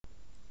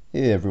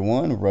Hey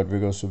everyone,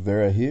 Rodrigo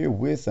Silveira here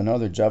with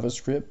another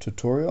JavaScript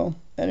tutorial,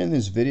 and in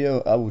this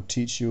video I will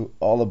teach you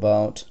all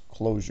about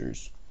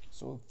closures.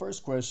 So the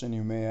first question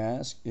you may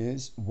ask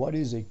is, what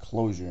is a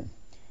closure?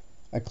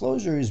 A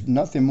closure is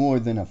nothing more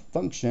than a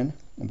function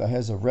that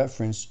has a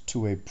reference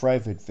to a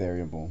private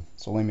variable.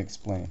 So let me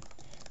explain.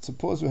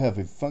 Suppose we have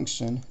a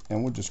function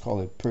and we'll just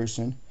call it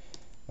person.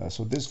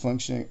 So this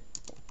function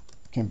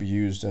can be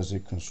used as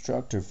a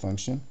constructor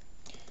function.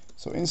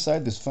 So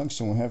inside this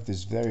function we have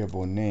this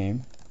variable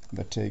name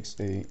that takes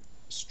a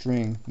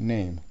string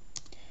name.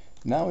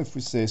 Now if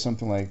we say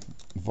something like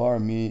var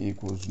me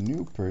equals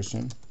new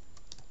person,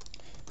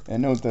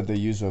 and note that the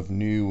use of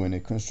new in a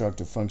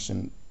constructor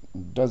function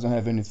doesn't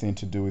have anything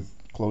to do with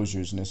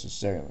closures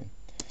necessarily.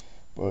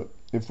 But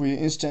if we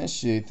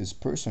instantiate this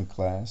person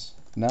class,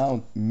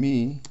 now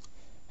me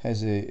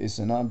is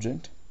an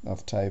object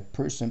of type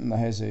person that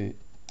has an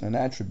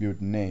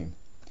attribute name.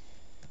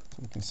 So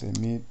we can say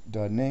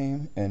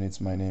me.name, and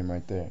it's my name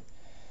right there.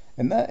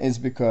 And that is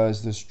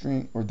because the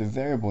string or the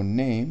variable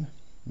name,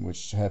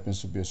 which happens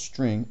to be a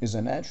string, is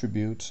an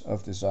attribute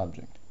of this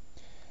object.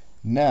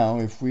 Now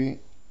if we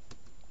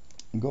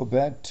go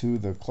back to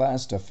the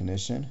class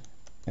definition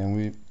and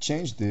we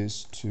change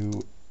this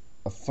to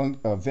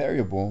a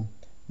variable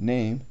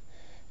name,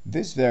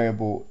 this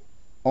variable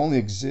only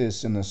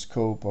exists in the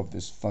scope of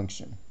this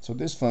function. So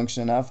this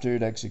function, after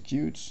it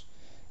executes,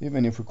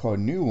 even if we call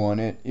new on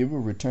it, it will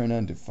return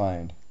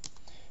undefined.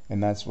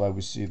 And that's why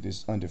we see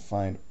this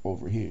undefined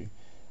over here.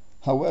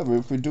 However,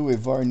 if we do a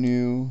var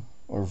new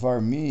or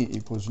var me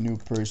equals new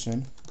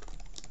person,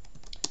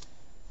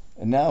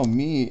 and now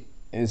me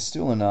is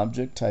still an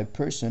object type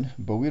person,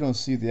 but we don't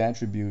see the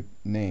attribute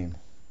name.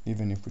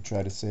 Even if we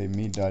try to say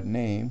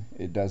me.name,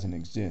 it doesn't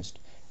exist.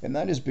 And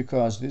that is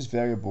because this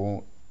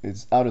variable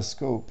is out of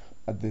scope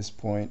at this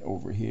point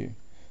over here.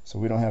 So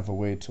we don't have a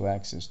way to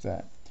access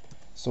that.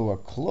 So a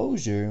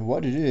closure,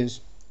 what it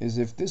is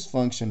if this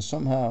function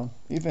somehow,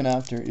 even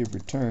after it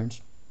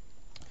returns,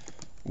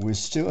 we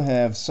still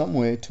have some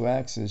way to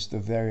access the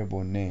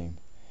variable name.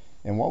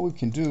 And what we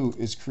can do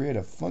is create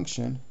a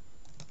function.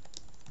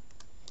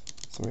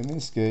 So in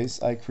this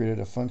case, I created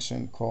a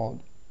function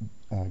called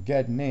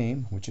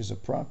getName, which is a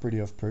property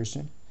of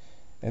person.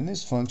 And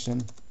this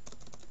function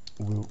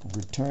will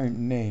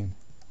return name,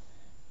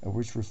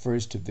 which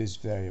refers to this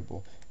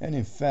variable. And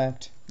in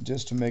fact,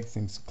 just to make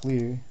things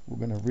clear,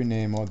 we're going to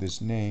rename all these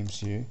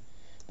names here,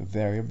 the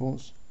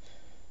variables.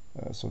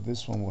 So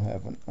this one will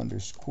have an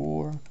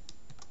underscore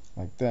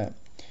like that.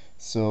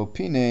 So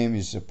pname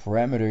is a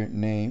parameter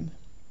name,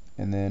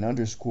 and then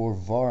underscore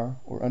var,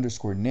 or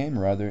underscore name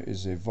rather,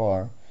 is a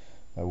var,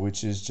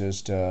 which is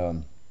just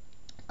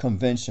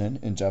convention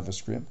in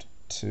JavaScript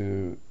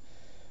to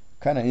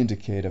kind of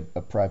indicate a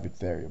private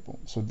variable.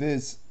 So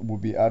this will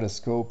be out of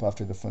scope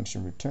after the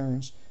function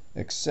returns,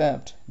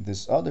 except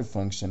this other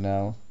function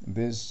now,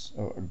 this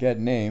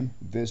getName,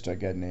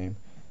 this.getName,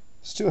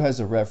 still has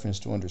a reference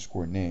to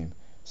underscore name.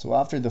 So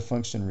after the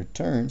function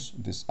returns,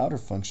 this outer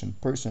function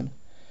person,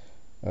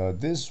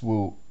 this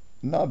will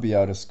not be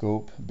out of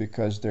scope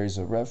because there is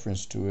a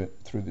reference to it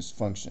through this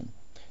function.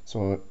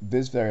 So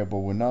this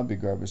variable will not be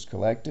garbage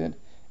collected,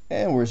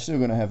 and we're still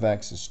going to have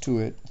access to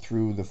it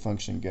through the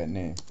function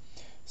getName.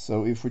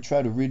 So if we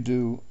try to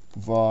redo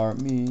var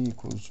me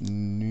equals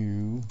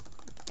new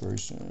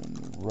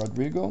person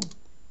Rodrigo,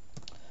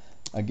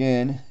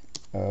 again,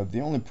 the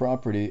only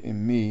property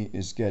in me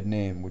is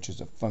getName, which is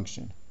a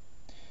function.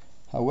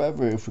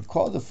 However, if we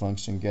call the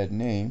function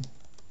getName,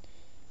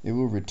 it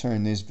will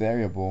return this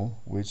variable,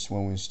 which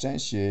when we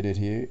instantiate it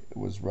here, it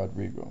was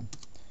Rodrigo.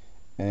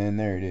 And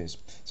there it is.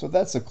 So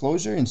that's a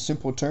closure in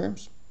simple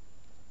terms.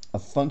 A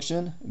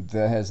function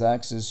that has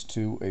access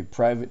to a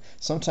private,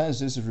 sometimes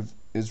this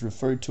is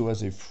referred to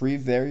as a free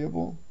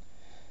variable.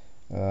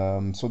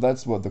 So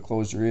that's what the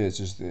closure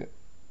is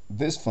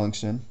this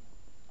function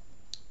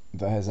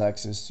that has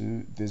access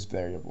to this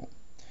variable,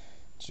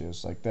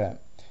 just like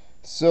that.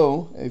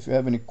 So if you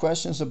have any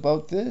questions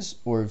about this,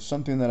 or if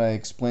something that I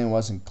explained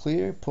wasn't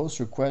clear, post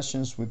your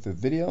questions with the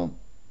video.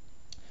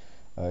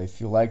 If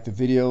you like the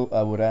video,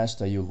 I would ask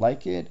that you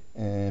like it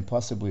and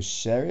possibly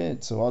share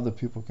it so other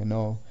people can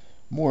know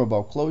more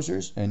about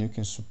closures, and you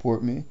can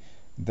support me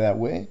that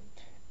way.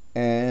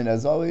 And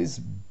as always,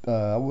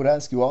 I would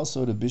ask you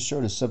also to be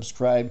sure to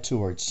subscribe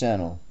to our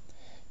channel.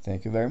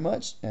 Thank you very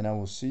much, and I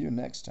will see you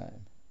next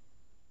time.